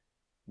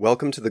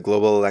Welcome to the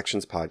Global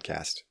Elections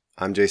Podcast.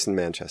 I'm Jason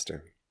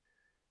Manchester.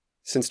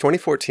 Since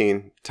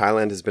 2014,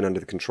 Thailand has been under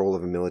the control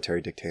of a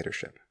military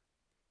dictatorship.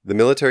 The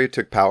military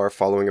took power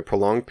following a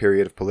prolonged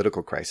period of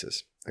political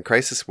crisis, a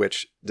crisis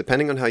which,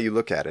 depending on how you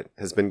look at it,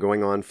 has been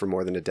going on for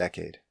more than a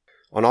decade.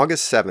 On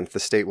August 7th, the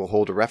state will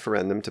hold a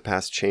referendum to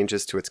pass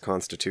changes to its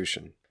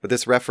constitution, but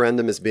this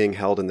referendum is being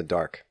held in the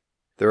dark.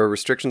 There are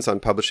restrictions on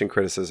publishing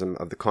criticism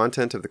of the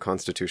content of the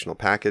constitutional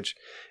package,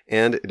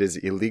 and it is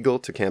illegal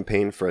to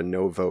campaign for a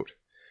no vote.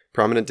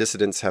 Prominent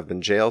dissidents have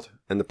been jailed,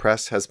 and the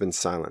press has been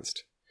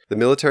silenced. The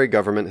military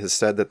government has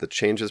said that the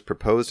changes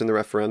proposed in the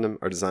referendum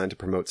are designed to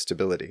promote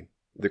stability.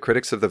 The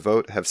critics of the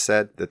vote have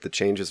said that the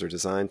changes are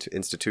designed to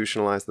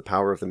institutionalize the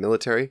power of the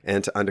military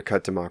and to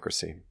undercut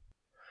democracy.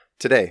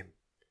 Today,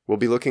 we'll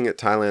be looking at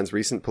Thailand's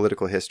recent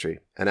political history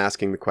and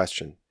asking the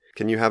question,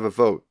 can you have a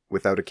vote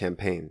without a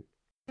campaign?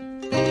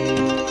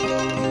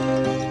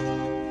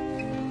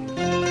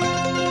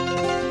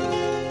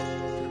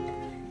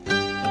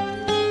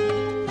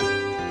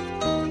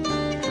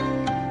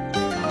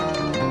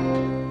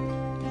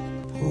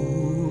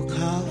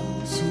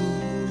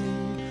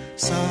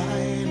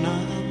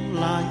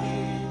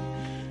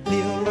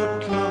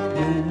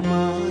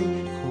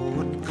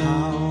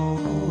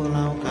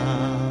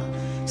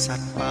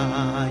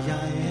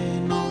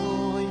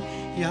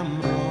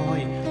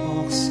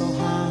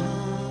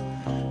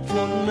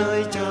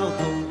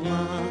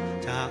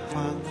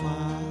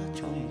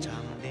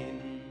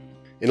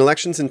 In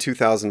elections in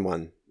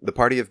 2001, the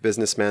party of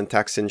businessman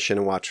Thaksin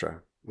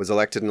Shinawatra was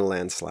elected in a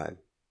landslide.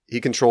 He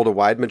controlled a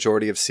wide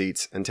majority of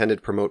seats and tended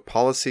to promote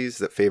policies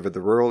that favored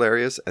the rural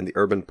areas and the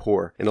urban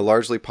poor in a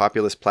largely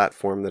populist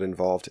platform that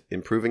involved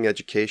improving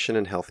education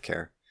and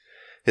healthcare.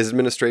 His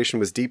administration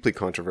was deeply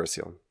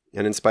controversial,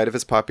 and in spite of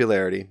his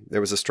popularity,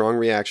 there was a strong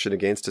reaction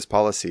against his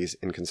policies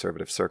in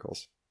conservative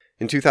circles.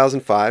 In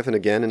 2005 and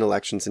again in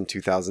elections in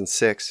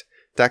 2006,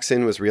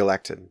 Thaksin was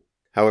re-elected.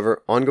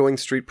 However, ongoing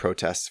street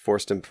protests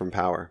forced him from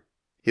power.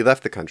 He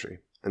left the country,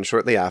 and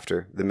shortly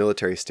after, the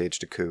military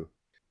staged a coup.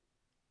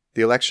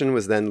 The election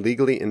was then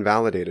legally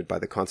invalidated by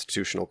the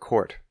Constitutional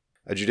Court,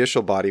 a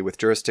judicial body with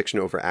jurisdiction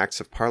over acts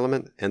of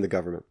parliament and the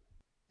government.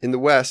 In the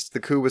West, the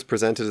coup was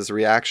presented as a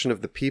reaction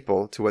of the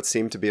people to what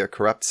seemed to be a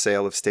corrupt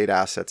sale of state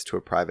assets to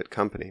a private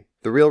company.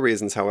 The real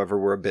reasons, however,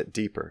 were a bit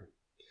deeper.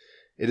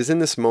 It is in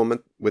this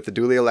moment, with the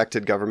duly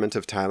elected government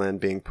of Thailand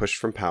being pushed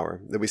from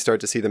power, that we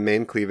start to see the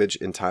main cleavage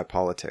in Thai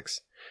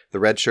politics, the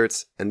red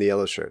shirts and the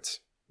yellow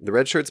shirts. The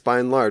red shirts by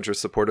and large are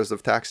supporters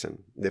of Thaksin.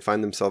 They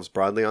find themselves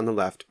broadly on the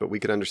left, but we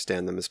could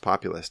understand them as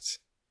populists.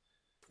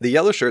 The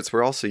yellow shirts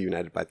were also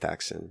united by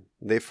Thaksin.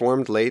 They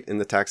formed late in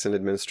the Thaksin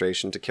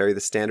administration to carry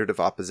the standard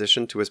of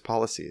opposition to his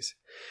policies.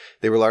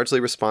 They were largely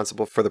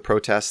responsible for the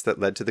protests that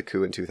led to the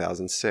coup in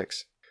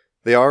 2006.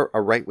 They are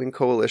a right-wing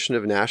coalition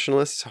of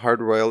nationalists, hard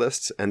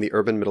royalists, and the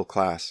urban middle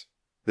class.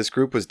 This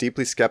group was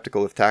deeply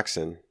skeptical of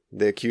Thaksin.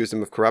 They accused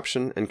him of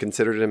corruption and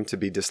considered him to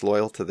be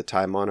disloyal to the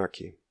Thai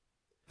monarchy.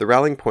 The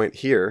rallying point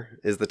here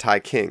is the Thai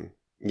king.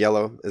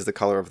 Yellow is the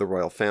color of the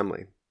royal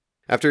family.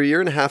 After a year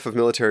and a half of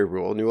military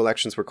rule, new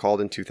elections were called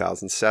in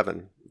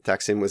 2007.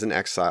 Thaksin was in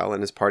exile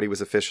and his party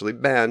was officially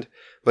banned,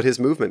 but his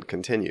movement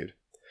continued.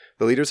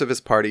 The leaders of his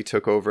party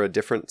took over a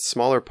different,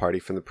 smaller party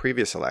from the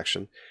previous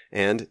election,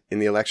 and, in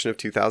the election of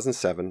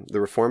 2007,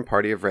 the Reform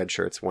Party of Red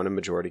Shirts won a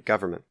majority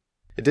government.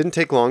 It didn't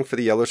take long for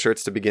the Yellow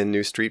Shirts to begin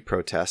new street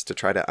protests to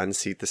try to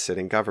unseat the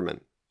sitting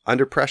government.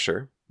 Under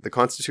pressure, the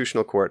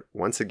Constitutional Court,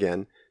 once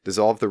again,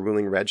 dissolved the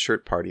ruling Red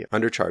Shirt Party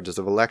under charges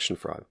of election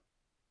fraud.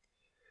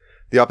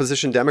 The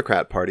opposition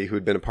Democrat Party, who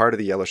had been a part of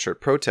the Yellow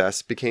Shirt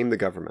protests, became the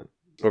government.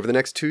 Over the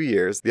next 2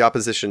 years, the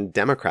opposition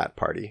Democrat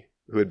Party,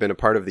 who had been a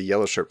part of the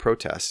Yellow Shirt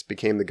protests,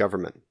 became the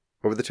government.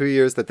 Over the 2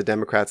 years that the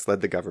Democrats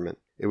led the government,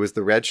 it was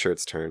the Red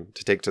Shirts' turn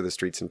to take to the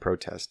streets in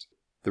protest.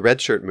 The Red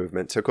Shirt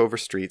movement took over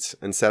streets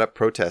and set up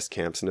protest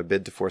camps in a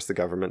bid to force the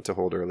government to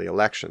hold early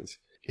elections.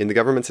 In the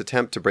government's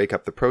attempt to break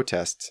up the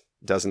protests,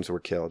 dozens were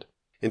killed.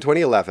 In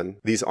 2011,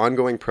 these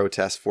ongoing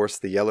protests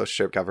forced the Yellow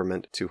Shirt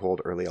government to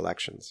hold early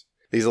elections.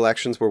 These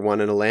elections were won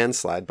in a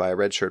landslide by a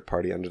Red Shirt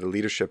party under the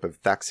leadership of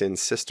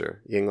Thaksin's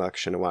sister, Yingluck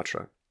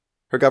Shinawatra.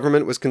 Her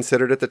government was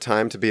considered at the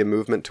time to be a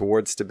movement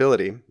towards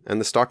stability, and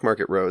the stock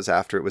market rose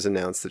after it was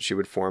announced that she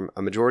would form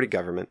a majority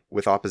government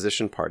with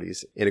opposition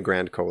parties in a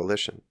grand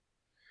coalition.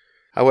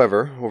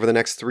 However, over the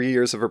next 3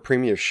 years of her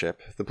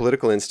premiership, the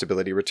political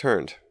instability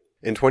returned.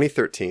 In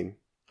 2013,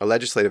 a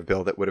legislative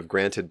bill that would have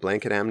granted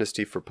blanket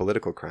amnesty for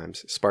political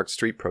crimes sparked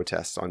street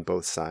protests on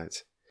both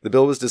sides. The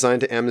bill was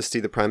designed to amnesty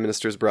the Prime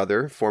Minister's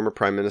brother, former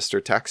Prime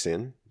Minister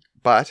Thaksin,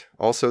 but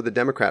also the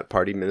Democrat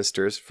Party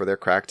ministers for their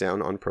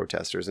crackdown on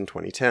protesters in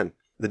 2010.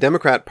 The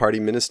Democrat Party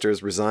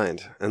ministers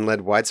resigned and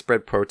led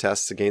widespread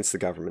protests against the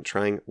government,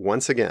 trying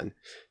once again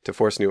to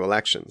force new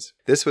elections.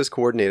 This was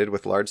coordinated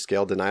with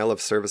large-scale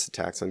denial-of-service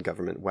attacks on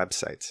government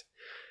websites.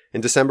 In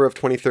December of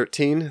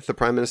 2013, the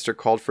Prime Minister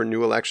called for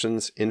new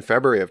elections in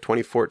February of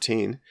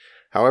 2014.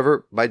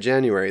 However, by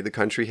January, the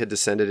country had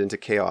descended into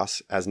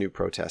chaos as new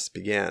protests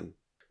began.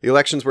 The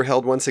elections were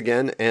held once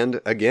again,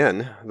 and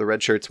again, the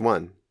Red Shirts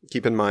won.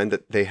 Keep in mind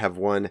that they have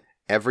won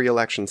every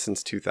election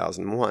since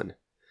 2001.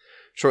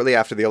 Shortly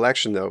after the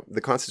election, though,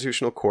 the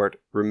Constitutional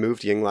Court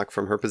removed Yingluck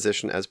from her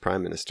position as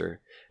Prime Minister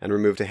and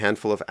removed a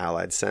handful of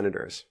allied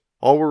senators.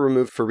 All were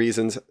removed for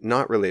reasons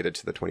not related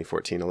to the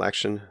 2014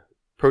 election.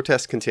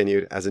 Protests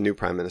continued as a new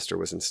Prime Minister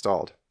was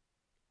installed.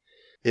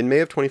 In May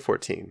of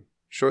 2014,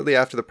 shortly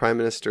after the Prime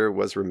Minister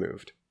was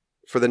removed,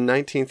 for the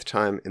 19th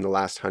time in the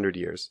last 100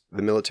 years,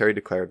 the military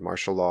declared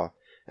martial law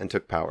and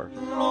took power.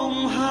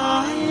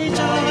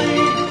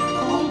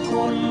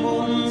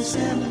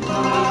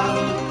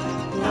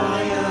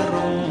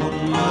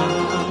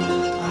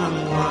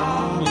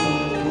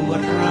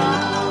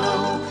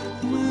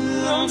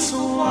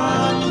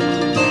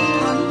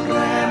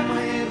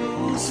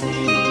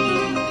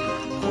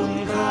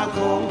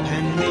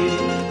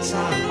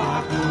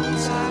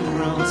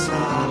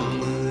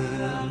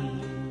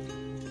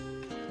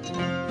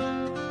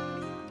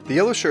 The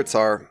Yellow Shirts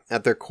are,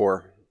 at their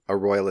core, a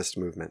royalist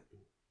movement.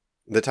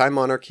 The Thai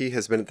monarchy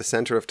has been at the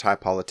center of Thai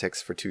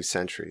politics for 2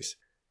 centuries.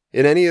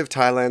 In any of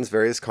Thailand's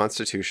various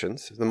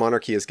constitutions, the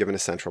monarchy is given a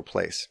central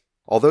place.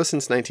 Although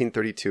since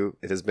 1932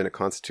 it has been a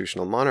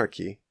constitutional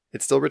monarchy,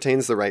 it still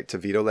retains the right to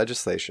veto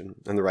legislation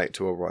and the right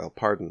to a royal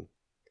pardon.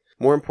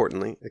 More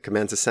importantly, it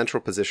commands a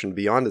central position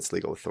beyond its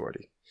legal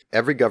authority.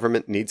 Every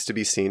government needs to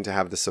be seen to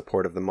have the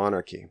support of the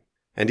monarchy.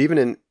 And even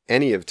in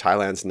any of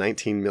Thailand's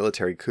 19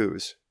 military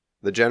coups,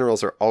 the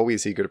generals are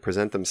always eager to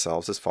present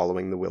themselves as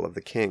following the will of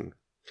the king.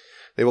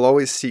 They will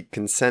always seek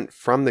consent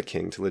from the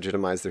king to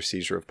legitimize their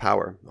seizure of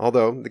power,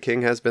 although the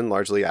king has been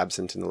largely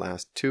absent in the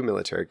last 2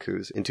 military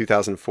coups in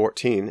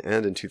 2014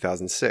 and in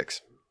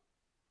 2006.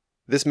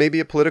 This may be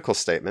a political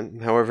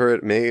statement, however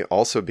it may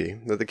also be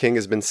that the king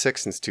has been sick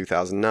since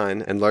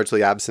 2009 and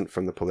largely absent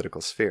from the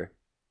political sphere.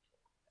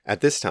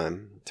 At this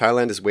time,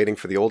 Thailand is waiting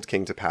for the old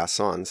king to pass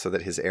on so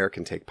that his heir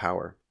can take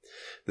power.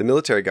 The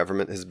military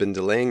government has been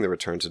delaying the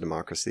return to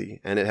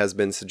democracy, and it has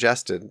been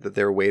suggested that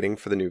they are waiting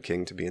for the new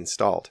king to be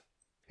installed.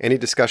 Any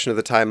discussion of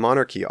the Thai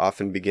monarchy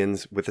often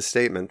begins with a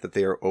statement that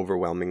they are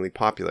overwhelmingly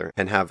popular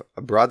and have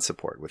a broad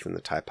support within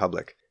the Thai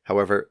public.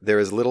 However, there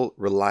is little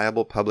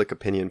reliable public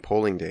opinion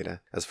polling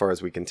data, as far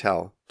as we can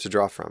tell, to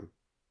draw from.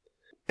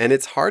 And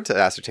it's hard to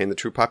ascertain the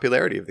true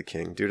popularity of the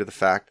king due to the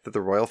fact that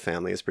the royal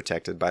family is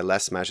protected by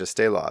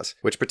lèse-majesté laws,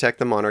 which protect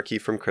the monarchy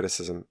from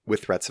criticism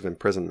with threats of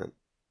imprisonment.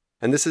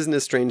 And this isn't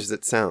as strange as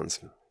it sounds.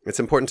 It's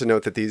important to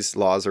note that these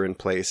laws are in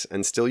place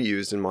and still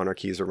used in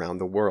monarchies around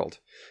the world,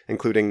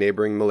 including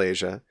neighboring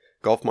Malaysia,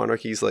 Gulf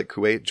monarchies like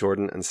Kuwait,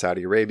 Jordan, and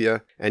Saudi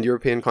Arabia, and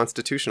European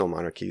constitutional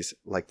monarchies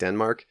like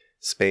Denmark,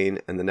 Spain,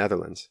 and the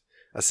Netherlands.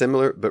 A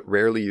similar but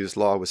rarely used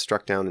law was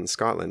struck down in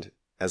Scotland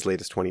as late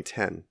as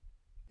 2010.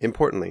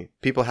 Importantly,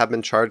 people have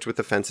been charged with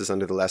offenses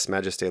under the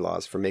lèse-majesté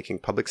laws for making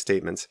public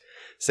statements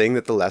saying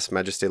that the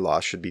lèse-majesté law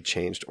should be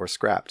changed or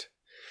scrapped.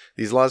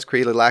 These laws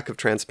create a lack of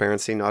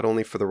transparency not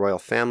only for the royal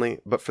family,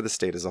 but for the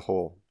state as a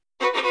whole.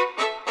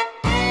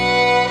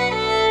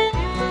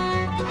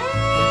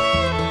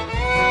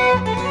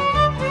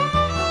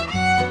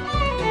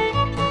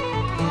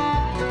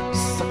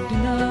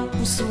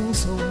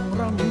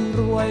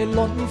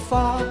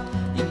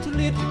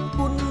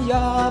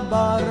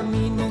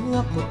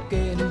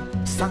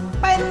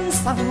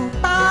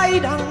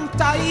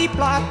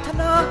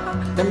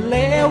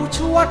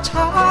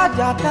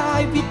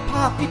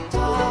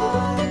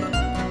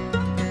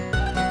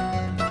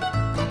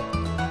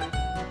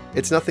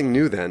 It's nothing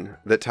new, then,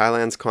 that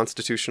Thailand's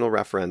constitutional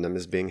referendum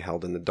is being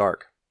held in the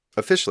dark.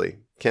 Officially,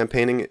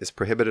 campaigning is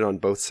prohibited on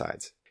both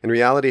sides. In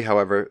reality,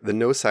 however, the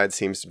no side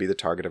seems to be the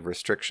target of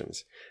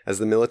restrictions, as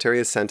the military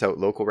has sent out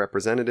local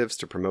representatives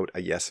to promote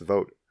a yes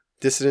vote.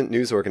 Dissident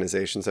news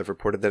organizations have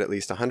reported that at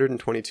least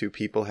 122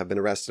 people have been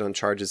arrested on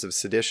charges of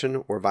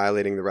sedition or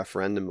violating the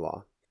referendum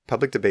law.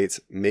 Public debates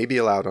may be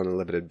allowed on a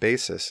limited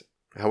basis.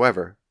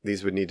 However,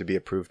 these would need to be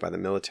approved by the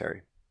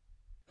military.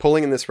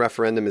 Polling in this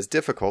referendum is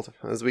difficult,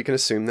 as we can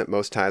assume that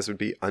most Thais would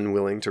be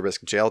unwilling to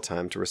risk jail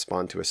time to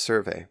respond to a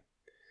survey.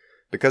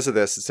 Because of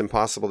this, it's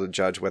impossible to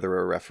judge whether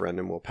a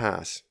referendum will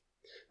pass.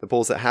 The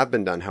polls that have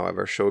been done,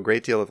 however, show a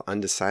great deal of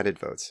undecided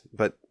votes,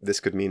 but this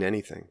could mean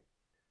anything.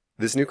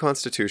 This new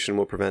constitution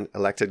will prevent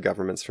elected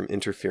governments from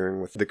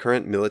interfering with the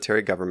current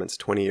military government's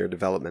 20-year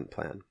development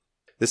plan.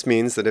 This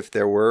means that if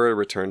there were a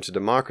return to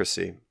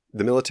democracy,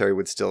 the military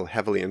would still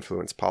heavily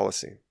influence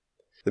policy.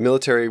 The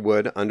military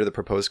would, under the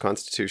proposed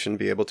constitution,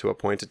 be able to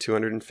appoint a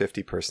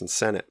 250-person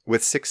Senate,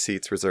 with 6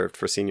 seats reserved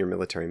for senior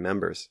military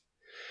members.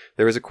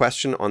 There is a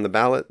question on the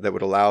ballot that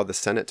would allow the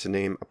Senate to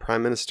name a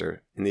prime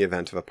minister in the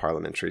event of a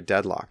parliamentary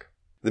deadlock.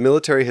 The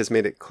military has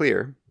made it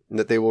clear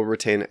that they will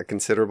retain a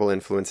considerable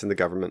influence in the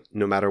government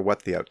no matter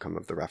what the outcome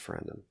of the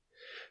referendum.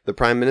 The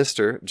Prime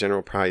Minister,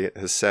 General Prayut,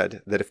 has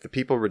said that if the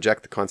people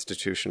reject the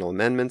constitutional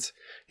amendments,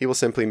 he will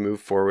simply move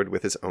forward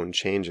with his own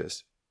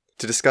changes.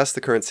 To discuss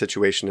the current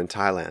situation in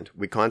Thailand,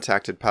 we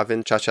contacted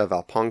Pavin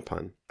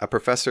Chachavalpongpun, a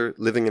professor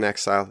living in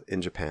exile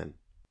in Japan.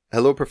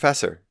 Hello,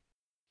 Professor.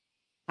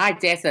 Hi,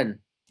 Jason.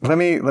 Let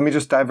me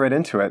just dive right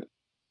into it.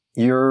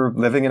 You're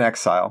living in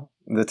exile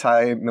The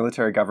Thai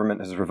military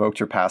government has revoked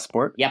your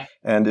passport Yep.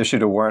 and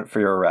issued a warrant for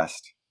your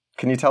arrest.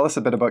 Can you tell us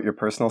a bit about your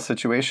personal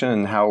situation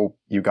and how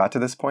you got to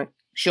this point?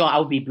 Sure,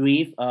 I'll be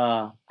brief.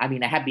 I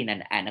have been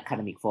an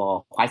academic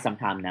for quite some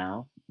time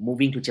now,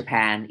 moving to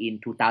Japan in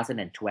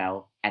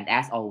 2012. And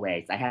as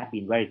always, I have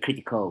been very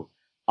critical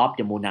of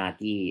the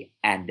monarchy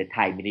and the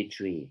Thai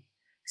military.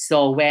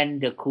 So when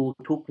the coup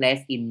took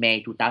place in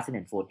May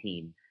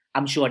 2014,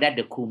 I'm sure that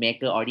the coup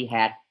maker already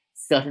had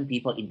certain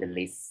people in the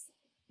list.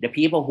 The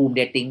people whom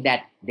they think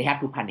that they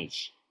have to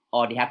punish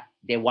or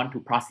they want to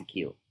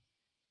prosecute.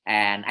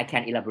 And I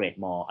can elaborate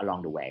more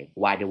along the way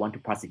why they want to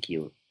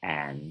prosecute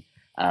and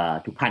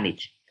to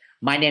punish.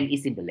 My name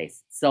is in the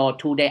list. So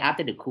 2 days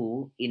after the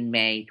coup in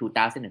May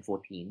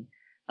 2014,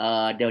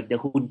 the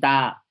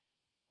junta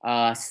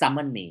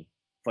summoned me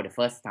for the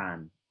first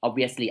time.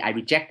 Obviously, I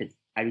rejected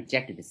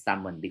the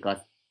summon because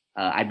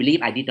I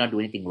believe I did not do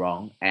anything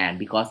wrong, and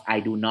because I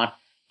do not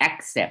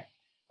accept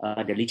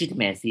the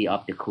legitimacy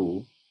of the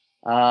coup.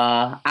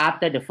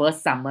 After the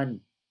first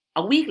summon,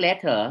 a week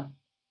later,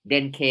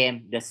 then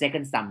came the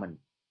second summon.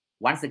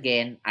 Once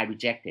again, I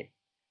rejected.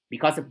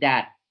 Because of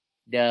that,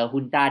 the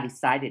junta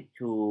decided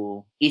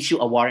to issue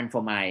a warrant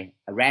for my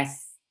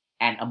arrest,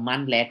 and a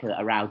month later,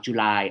 around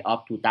July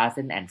of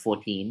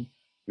 2014,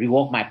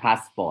 revoke my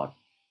passport.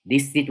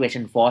 This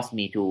situation forced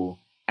me to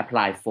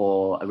apply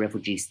for a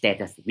refugee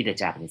status with the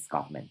Japanese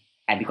government.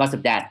 And because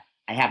of that,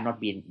 I have not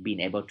been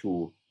able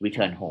to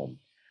return home.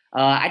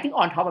 I think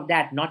on top of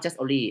that, not just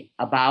only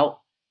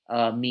about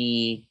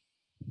me,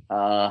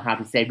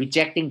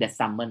 rejecting the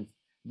summons,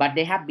 but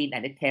there have been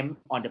an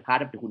attempt on the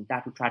part of the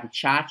junta to try to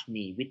charge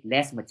me with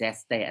lèse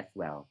majesté as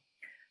well.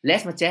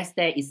 Lèse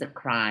majesté is a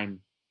crime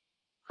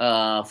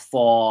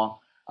for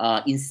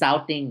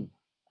insulting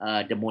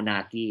the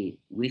monarchy,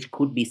 which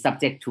could be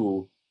subject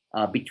to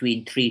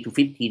between 3 to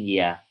 15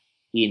 years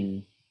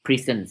in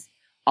prisons.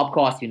 Of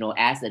course,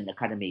 as an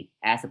academic,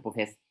 as a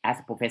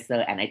professor,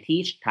 and I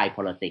teach Thai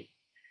politics,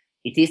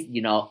 it is,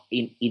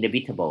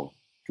 inevitable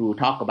to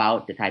talk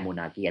about the Thai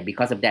monarchy. And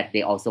because of that,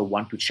 they also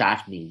want to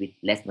charge me with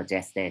lèse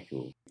majesté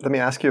too. Let me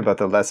ask you about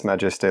the lèse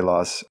majesté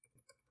laws.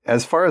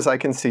 As far as I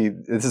can see,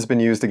 this has been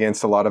used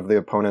against a lot of the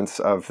opponents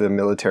of the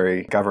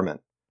military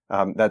government.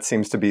 That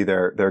seems to be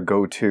their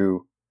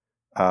go-to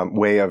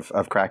way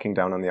of cracking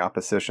down on the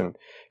opposition.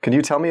 Can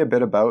you tell me a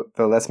bit about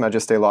the lèse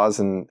majesté laws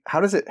and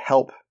how does it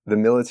help the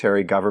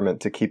military government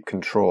to keep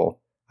control,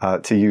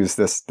 to use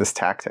this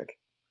tactic?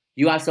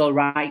 You are so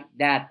right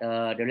that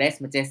the lèse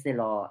majesté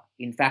law,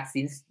 in fact,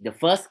 since the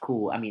first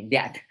coup,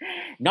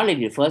 not only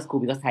the first coup,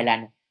 because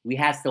Thailand, we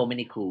have so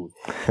many coups.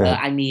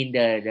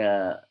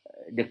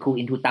 The coup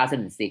in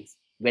 2006.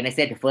 When I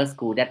said the first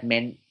coup, that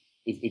meant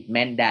it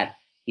meant that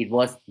it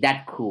was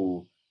that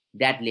coup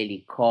that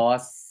really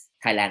caused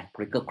Thailand's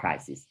political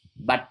crisis.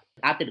 But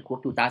after the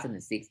coup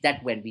 2006,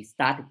 that's when we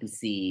started to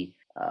see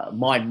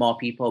more and more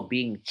people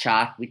being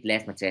charged with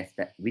lèse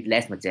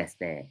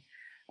majesté.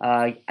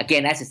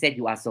 Again, as I said,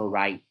 you are so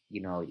right,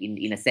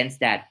 in a sense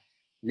that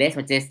lèse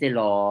majesté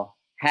law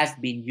has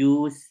been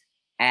used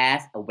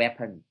as a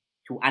weapon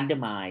to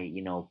undermine,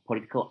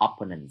 political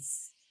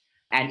opponents.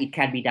 And it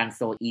can be done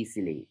so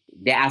easily.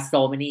 There are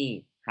so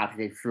many,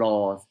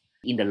 flaws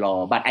in the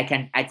law, but I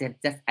can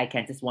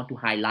just want to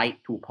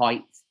highlight 2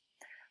 points.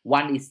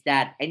 One is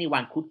that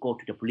anyone could go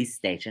to the police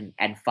station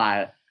and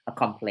file a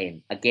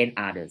complaint against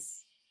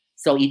others.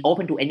 So it's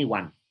open to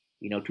anyone,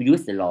 to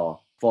use the law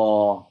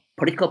for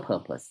political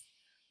purpose.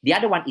 The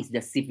other one is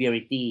the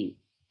severity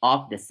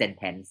of the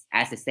sentence,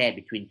 as I said,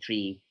 between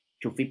 3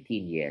 to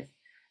 15 years.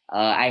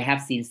 I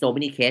have seen so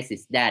many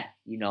cases that,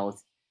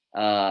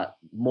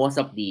 most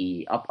of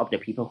the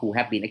people who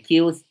have been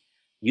accused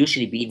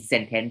usually being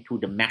sentenced to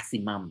the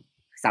maximum.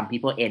 Some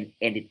people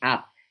ended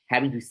up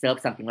having to serve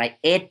something like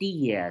 80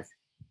 years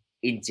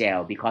in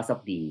jail because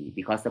of the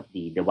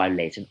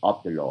violation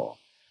of the law.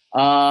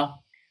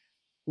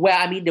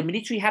 The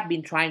military have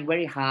been trying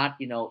very hard,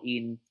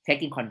 in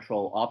taking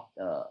control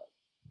of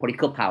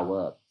political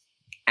power,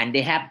 and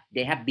they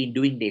have been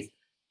doing this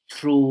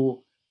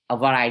through a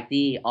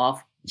variety of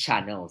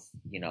channels.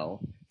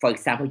 For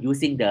example,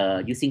 using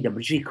the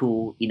military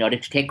coup in order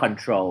to take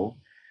control.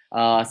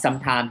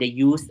 Sometimes they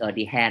use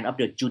the hand of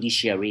the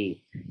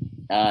judiciary.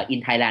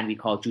 In Thailand, we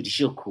call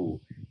judicial coup,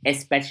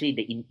 especially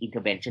the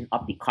intervention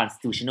of the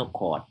constitutional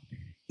court.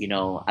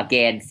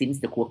 Again, since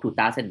the coup of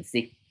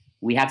 2006,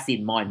 we have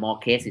seen more and more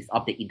cases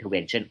of the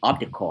intervention of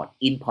the court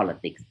in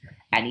politics.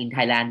 And in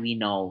Thailand, we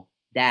know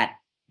that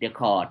the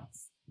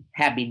courts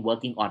have been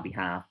working on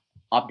behalf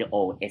of the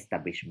old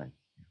establishment.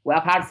 Well,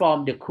 apart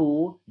from the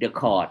coup, the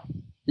court,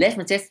 lèse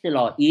majesté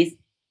law is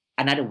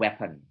another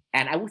weapon.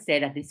 And I would say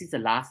that this is the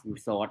last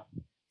resort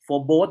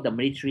for both the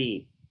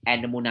military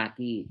and the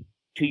monarchy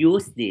to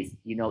use this,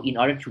 in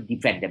order to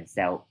defend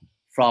themselves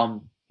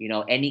from,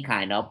 any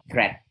kind of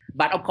threat.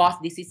 But of course,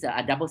 this is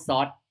a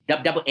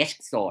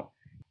double-edged sword.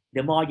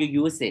 The more you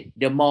use it,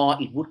 the more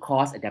it would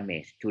cause a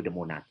damage to the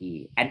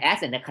monarchy. And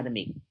as an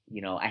academic,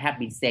 I have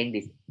been saying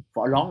this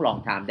for a long,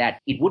 long time,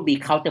 that it would be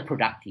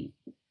counterproductive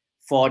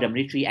for the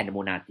military and the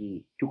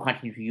monarchy to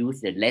continue to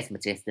use the lèse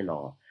majesté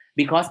law,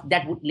 because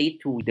that would lead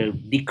to the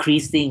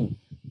decreasing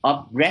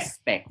of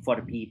respect for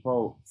the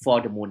people, for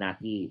the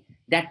monarchy.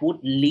 That would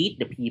lead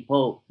the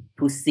people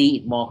to see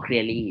it more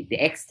clearly, the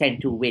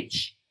extent to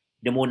which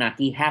the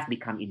monarchy has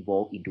become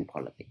involved into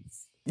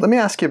politics. Let me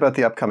ask you about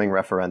the upcoming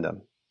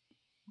referendum.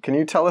 Can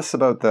you tell us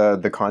about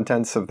the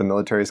contents of the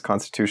military's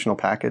constitutional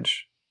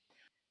package?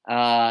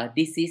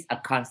 This is a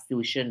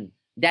constitution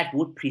that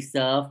would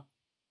preserve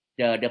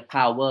the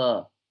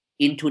power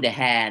into the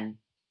hand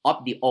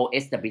of the old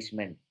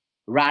establishment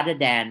rather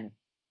than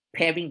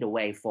paving the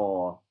way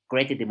for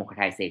greater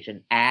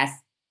democratization, as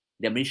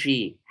the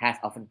military has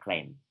often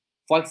claimed.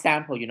 For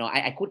example,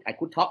 I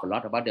could talk a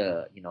lot about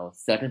the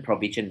certain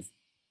provisions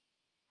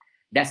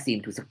that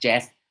seem to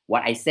suggest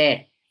what I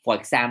said. For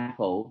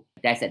example,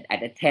 there's an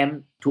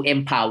attempt to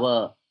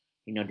empower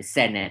the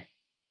Senate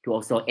to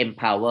also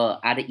empower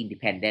other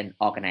independent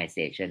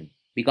organizations,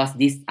 because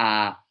these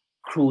are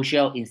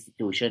crucial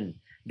institutions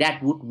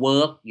that would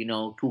work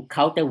to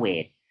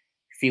counterweight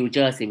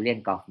future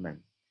civilian government.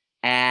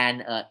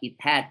 And it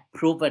had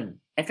proven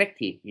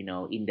effective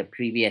in the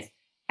previous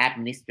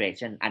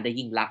administration under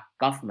Yingluck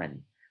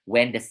government,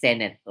 when the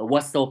Senate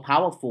was so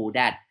powerful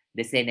that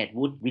the Senate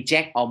would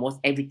reject almost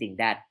everything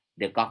that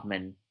the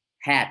government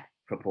had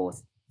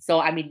proposed.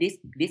 So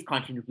this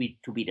continues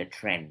to be the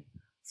trend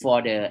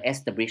for the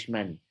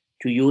establishment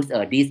to use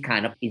this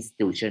kind of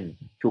institution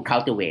to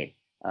counterweight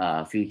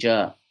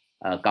future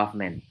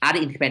government. Other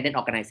independent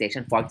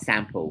organizations, for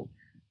example,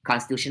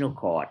 Constitutional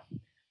Court,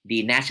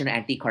 the National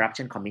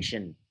Anti-Corruption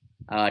Commission,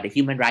 the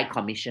Human Rights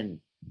Commission,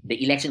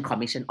 the Election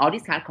Commission, all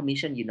these kind of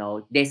commission,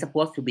 they're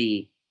supposed to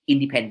be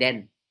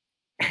independent,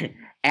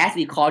 as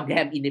we call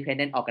them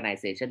independent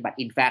organizations, but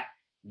in fact,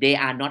 they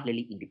are not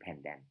really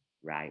independent,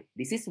 right?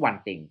 This is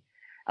one thing.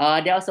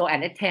 There's also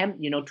an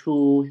attempt,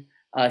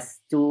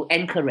 to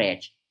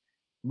encourage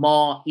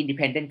more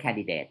independent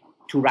candidates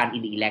to run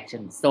in the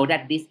election, so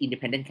that this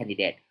independent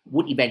candidate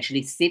would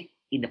eventually sit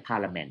in the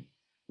parliament.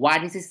 Why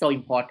this is so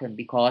important?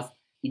 Because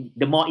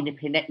the more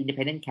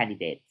independent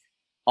candidates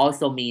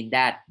also mean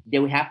that they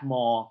will have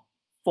more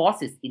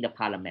forces in the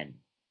parliament.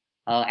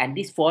 And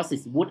these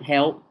forces would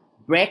help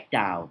break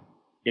down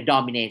the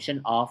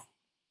domination of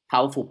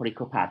powerful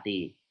political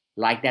party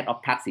like that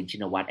of Thaksin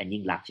Shinawatra and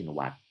Yingluck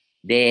Shinawatra.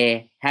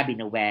 They have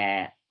been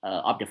aware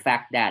of the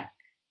fact that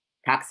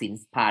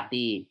Thaksin's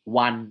party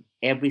won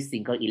every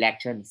single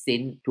election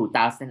since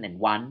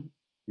 2001,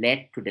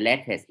 led to the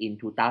latest in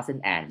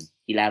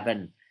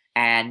 2011,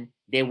 and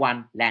they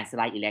won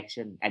landslide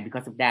election, and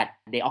because of that,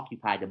 they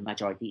occupy the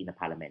majority in the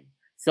parliament.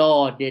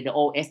 So the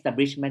old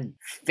establishment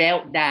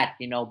felt that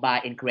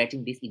by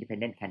encouraging this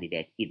independent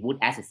candidate, it would,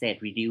 as I said,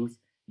 reduce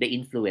the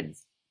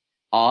influence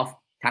of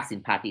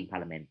Thaksin party in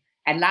parliament.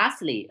 And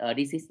lastly,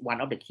 this is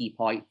one of the key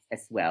points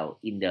as well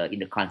in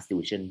the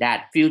constitution,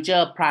 that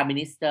future prime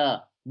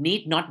minister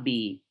need not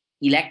be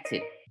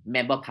elected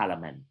member of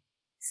parliament.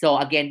 So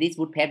again, this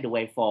would pave the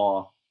way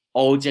for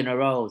old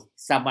generals,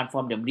 someone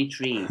from the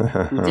military,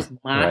 to just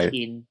march right.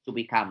 in to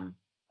become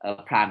a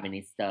prime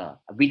minister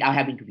without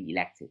having to be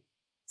elected.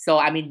 So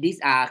these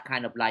are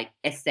kind of like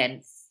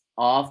essence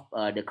of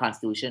the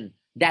constitution.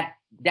 That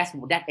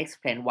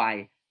explains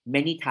why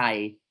many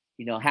Thai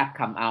have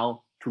come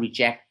out to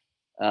reject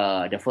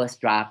the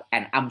first draft,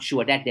 and I'm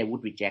sure that they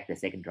would reject the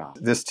second draft.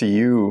 This to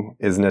you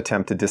is an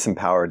attempt to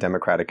disempower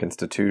democratic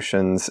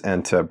institutions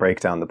and to break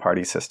down the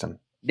party system.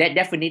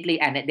 Definitely,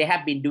 and they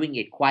have been doing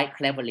it quite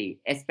cleverly,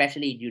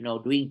 especially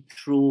doing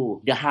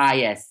through the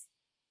highest,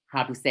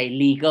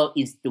 legal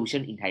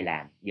institution in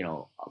Thailand.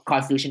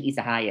 Constitution is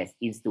the highest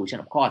institution,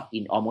 of course,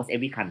 in almost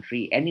every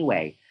country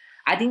anyway.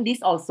 I think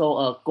this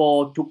also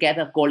go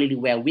really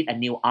well with a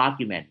new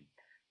argument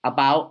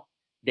about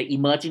the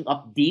emerging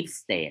of deep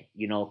state.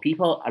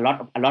 People, a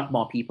lot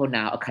more people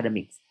now,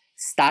 academics,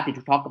 started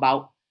to talk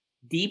about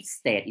deep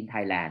state in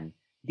Thailand.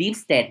 Deep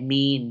state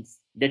means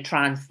the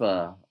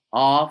transfer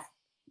of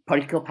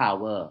political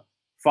power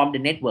from the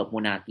network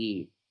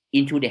monarchy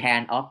into the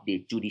hand of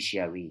the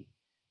judiciary.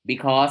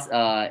 Because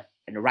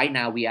right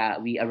now we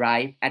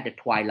arrive at the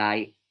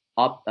twilight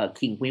of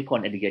King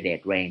Bhumibol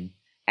Adulyadej reign,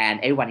 and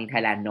everyone in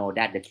Thailand know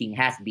that the king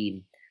has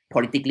been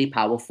politically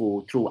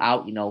powerful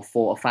throughout 4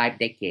 or 5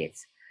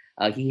 decades.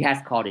 He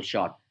has called the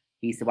shot.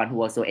 He's the one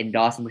who also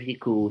endorsed military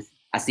coups,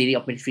 a series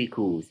of military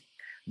coups.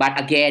 But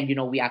again,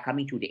 we are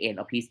coming to the end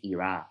of his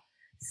era.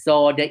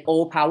 So the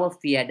old power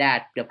fear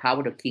that the power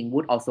of the king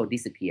would also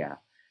disappear.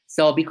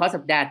 So because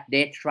of that,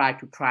 they try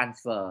to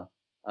transfer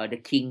the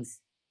king's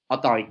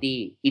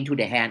authority into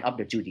the hand of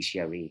the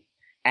judiciary.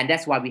 And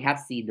that's why we have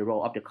seen the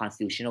role of the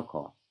Constitutional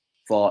Court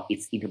for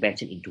its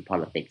intervention into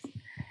politics.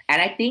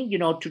 And I think,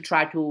 to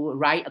try to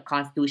write a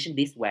constitution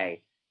this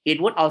way,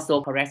 it would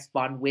also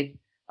correspond with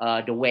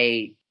the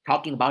way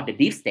talking about the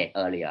deep state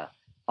earlier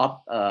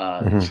of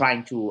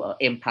trying to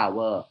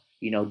empower,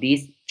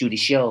 this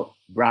judicial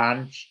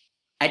branch.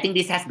 I think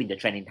this has been the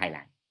trend in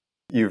Thailand.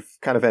 You've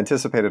kind of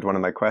anticipated one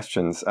of my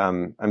questions.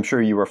 I'm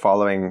sure you were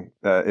following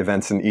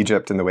events in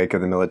Egypt in the wake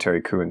of the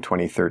military coup in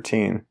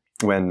 2013.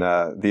 when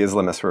the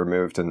Islamists were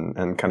removed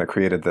and kind of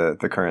created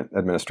the current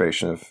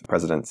administration of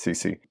President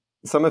Sisi.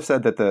 Some have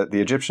said that the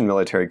Egyptian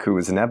military coup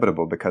was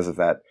inevitable because of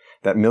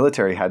that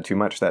military had too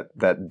much,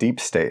 that deep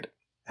state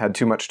had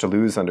too much to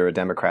lose under a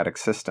democratic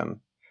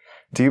system.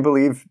 Do you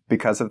believe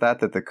because of that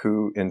the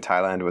coup in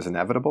Thailand was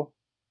inevitable?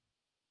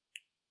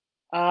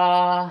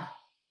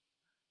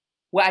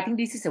 Well, I think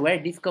this is a very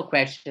difficult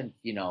question.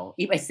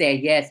 If I say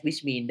yes,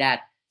 which means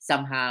that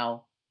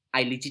somehow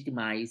I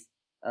legitimize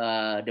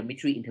the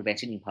military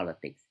intervention in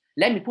politics.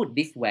 Let me put it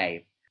this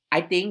way.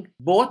 I think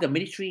both the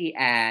military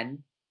and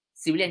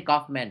civilian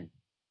government,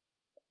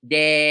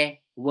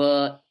 they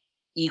were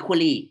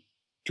equally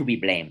to be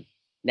blamed.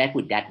 Let's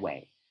put it that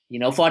way.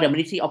 For the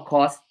military, of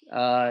course,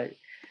 the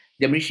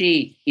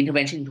military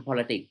intervention into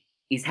politics,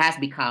 it has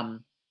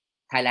become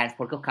Thailand's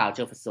political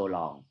culture for so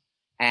long.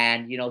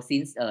 And,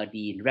 since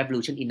the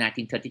revolution in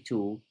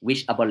 1932,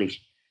 which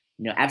abolished,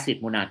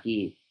 absolute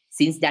monarchy,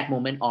 since that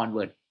moment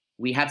onward,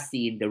 we have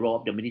seen the role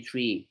of the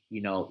military,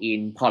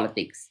 in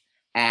politics.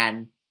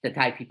 And the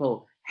Thai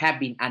people have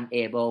been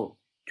unable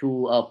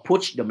to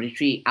push the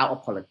military out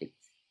of politics.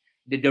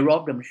 The role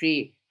of the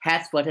military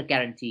has further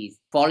guarantees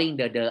following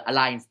the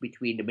alliance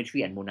between the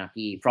military and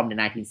monarchy from the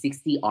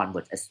 1960s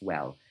onwards as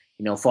well.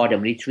 For the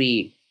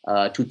military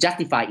to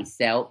justify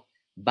itself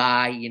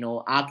by,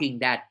 arguing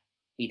that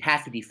it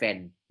has to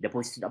defend the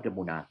position of the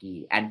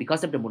monarchy. And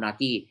because of the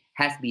monarchy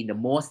has been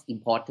one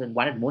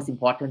of the most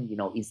important,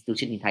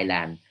 institution in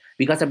Thailand.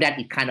 Because of that,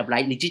 it kind of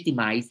like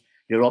legitimized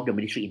the role of the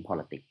military in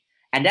politics.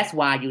 And that's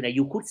why,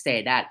 you could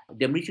say that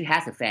the military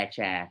has a fair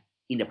share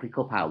in the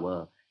political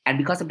power. And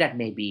because of that,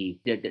 maybe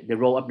the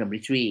role of the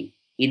military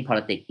in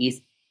politics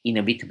is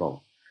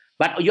inevitable.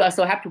 But you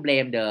also have to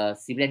blame the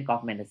civilian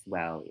government as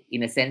well,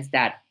 in a sense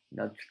that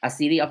a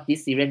series of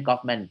these civilian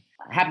government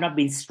have not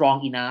been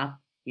strong enough,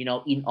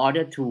 in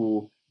order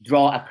to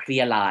draw a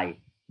clear line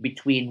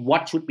between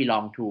what should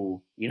belong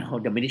to,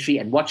 the military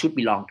and what should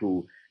belong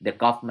to the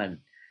government.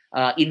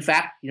 In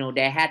fact,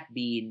 there had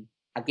been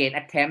again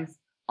attempts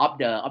of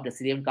the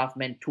civilian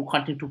government to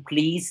continue to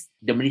please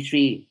the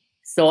military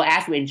so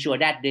as to ensure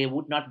that they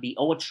would not be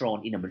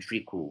overthrown in a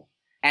military coup.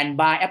 And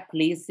by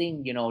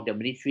pleasing, the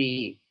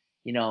military,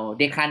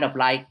 they kind of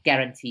like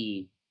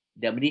guarantee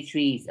the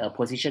military's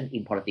position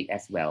in politics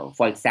as well.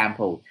 For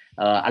example,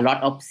 a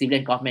lot of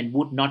civilian government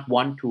would not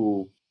want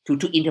to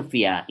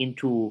interfere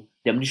into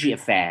the military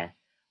affair.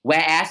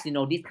 Whereas,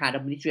 this kind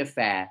of military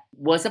affair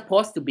was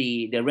supposed to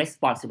be the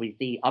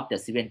responsibility of the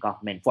civilian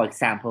government. For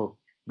example,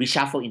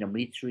 reshuffle in the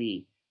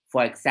military.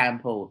 For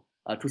example,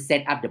 to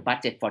set up the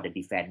budget for the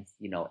defense.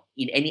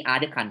 In any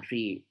other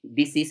country,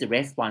 this is the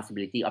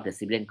responsibility of the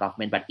civilian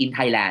government. But in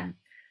Thailand,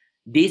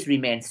 this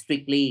remains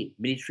strictly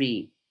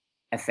military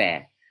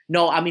affair.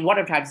 No, I mean, what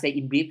I'm trying to say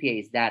in brief here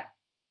is that,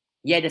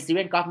 the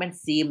civilian government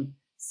seem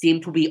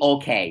to be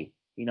okay,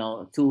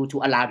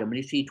 to allow the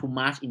military to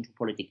march into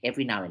politics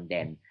every now and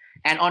then.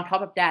 And on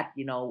top of that,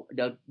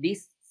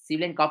 this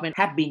civilian government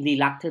have been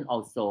reluctant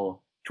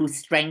also to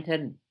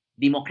strengthen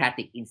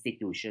democratic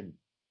institutions.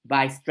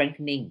 By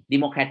strengthening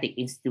democratic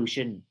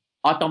institutions,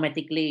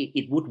 automatically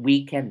it would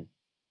weaken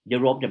the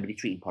role of the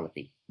military in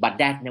politics. But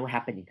that never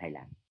happened in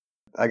Thailand.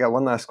 I got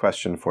one last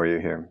question for you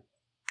here.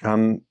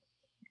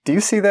 Do you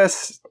see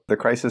the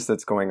crisis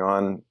that's going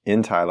on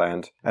in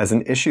Thailand, as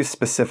an issue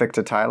specific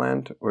to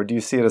Thailand, or do you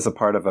see it as a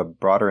part of a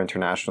broader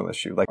international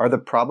issue? Like, are the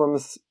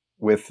problems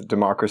with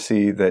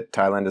democracy that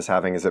Thailand is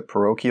having, is it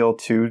parochial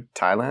to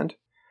Thailand,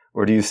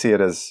 or do you see it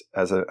as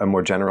a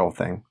more general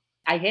thing?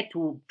 I hate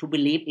to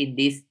believe in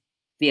this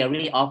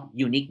theory of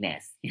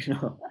uniqueness.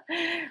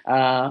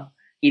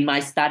 In my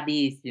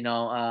studies,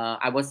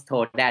 I was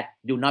told that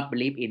do not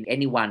believe in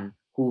anyone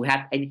who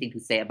have anything to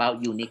say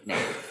about uniqueness.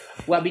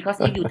 Well, because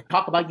if you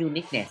talk about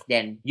uniqueness,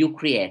 then you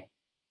create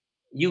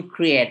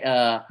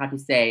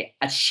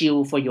a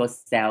shield for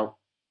yourself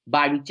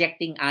by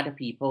rejecting other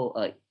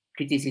people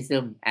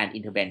criticism and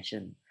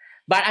intervention.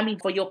 But I mean,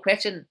 for your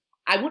question,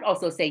 I would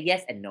also say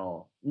yes and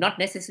no, not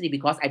necessarily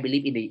because I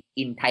believe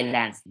in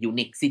Thailand's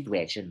unique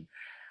situation.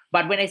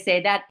 But when I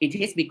say that, it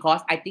is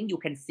because I think you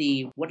can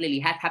see what really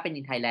has happened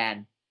in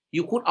Thailand.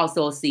 You could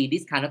also see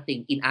this kind of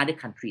thing in other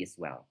countries as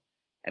well.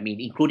 I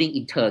mean, including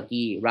in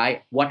Turkey,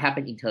 right? What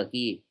happened in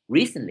Turkey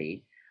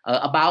recently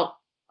about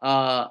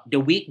the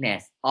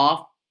weakness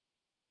of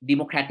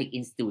democratic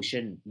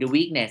institution, the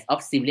weakness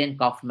of civilian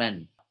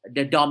government,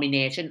 the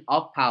domination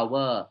of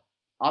power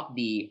of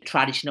the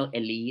traditional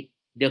elite,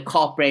 the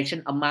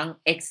cooperation among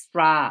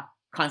extra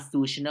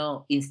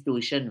constitutional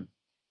institutions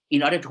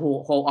in order to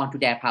hold on to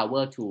their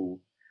power to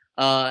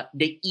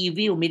the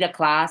evil middle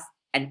class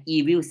and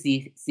evil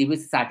civil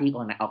society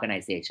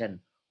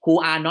organization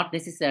who are not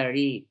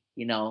necessarily,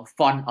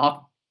 fond of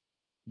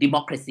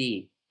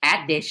democracy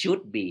as they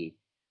should be.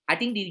 I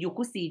think you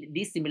could see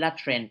this similar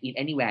trend in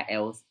anywhere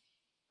else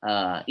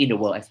in the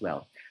world as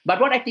well.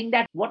 But what I think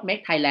that what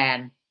makes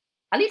Thailand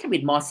a little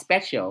bit more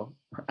special,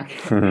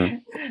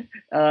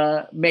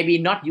 maybe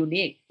not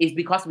unique, is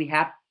because we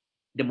have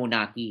the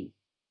monarchy,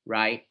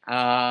 right?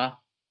 I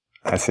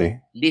see.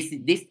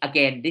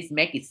 This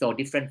makes it so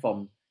different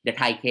from the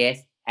Thai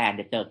case and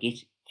the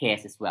Turkish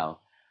case as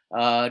well.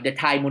 The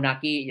Thai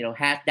monarchy,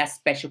 has that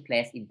special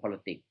place in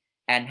politics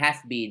and has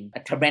been a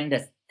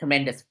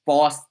tremendous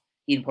force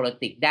in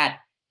politics that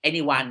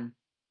anyone,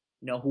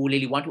 who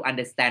really want to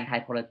understand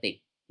Thai politics,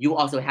 you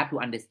also have to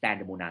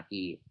understand the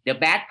monarchy. The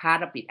bad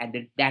part of it and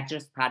the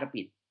dangerous part of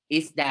it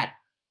is that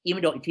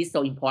even though it is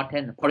so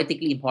important,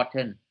 politically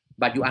important,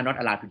 but you are not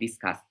allowed to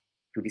discuss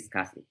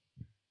it.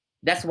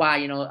 That's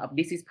why,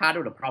 this is part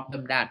of the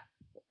problem that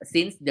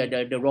since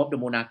the role of the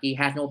monarchy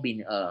has not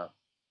been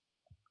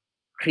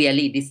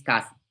clearly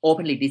discussed,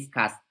 openly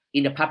discussed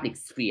in the public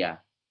sphere,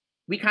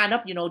 we kind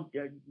of,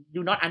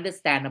 do not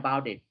understand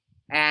about it.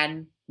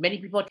 And many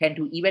people tend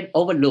to even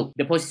overlook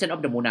the position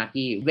of the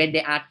monarchy when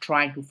they are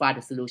trying to find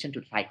a solution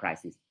to the Thai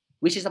crisis,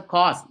 which is, of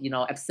course,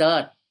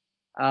 absurd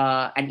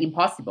and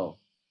impossible.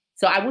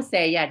 So I would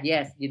say,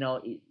 yes,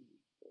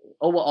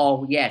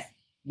 overall, yes,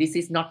 this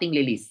is nothing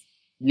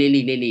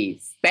really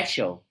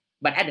special.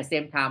 But at the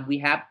same time, we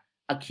have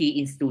a key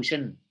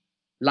institution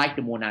like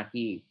the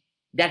monarchy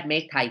that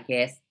make Thai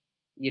case,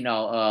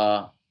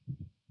 how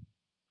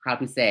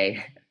to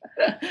say,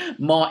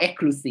 more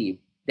exclusive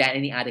than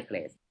any other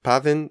case.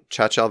 Pavin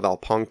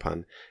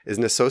Chachavalpongpun is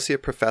an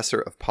associate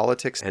professor of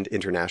politics and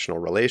international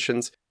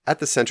relations at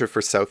the Center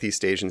for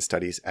Southeast Asian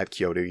Studies at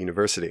Kyoto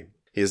University.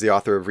 He is the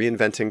author of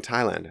Reinventing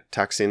Thailand,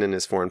 Thaksin and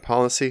His Foreign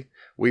Policy.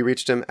 We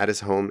reached him at his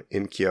home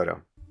in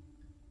Kyoto.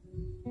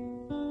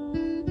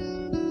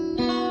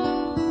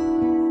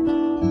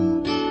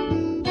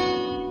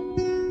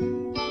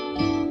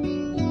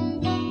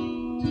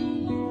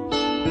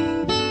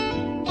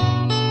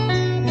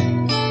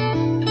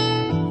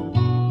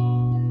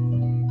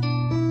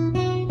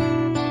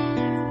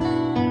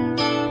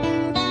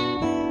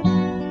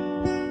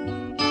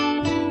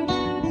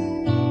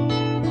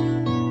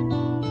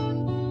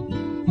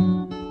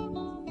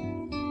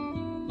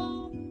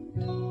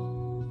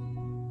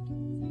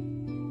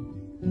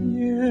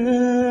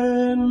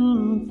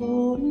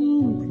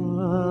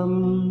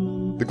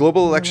 The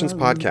Global Elections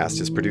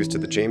Podcast is produced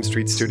at the James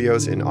Street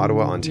Studios in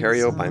Ottawa,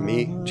 Ontario by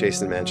me,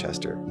 Jason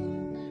Manchester.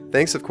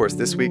 Thanks, of course,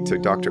 this week to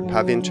Dr.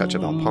 Pavin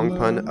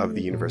Chachavalpongpun of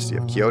the University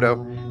of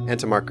Kyoto and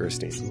to Mark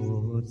Gerstein.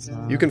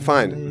 You can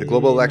find the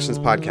Global Elections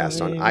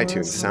Podcast on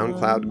iTunes,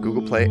 SoundCloud,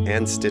 Google Play,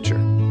 and Stitcher.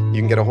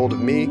 You can get a hold of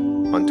me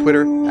on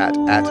Twitter at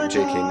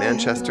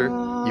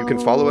JKManchester. You can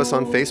follow us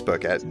on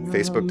Facebook at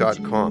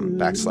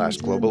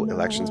facebook.com/Global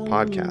Elections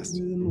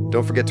Podcast.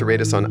 Don't forget to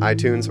rate us on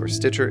iTunes or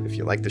Stitcher if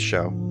you like the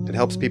show. It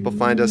helps people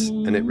find us,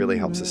 and it really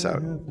helps us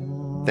out.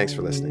 Thanks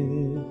for listening.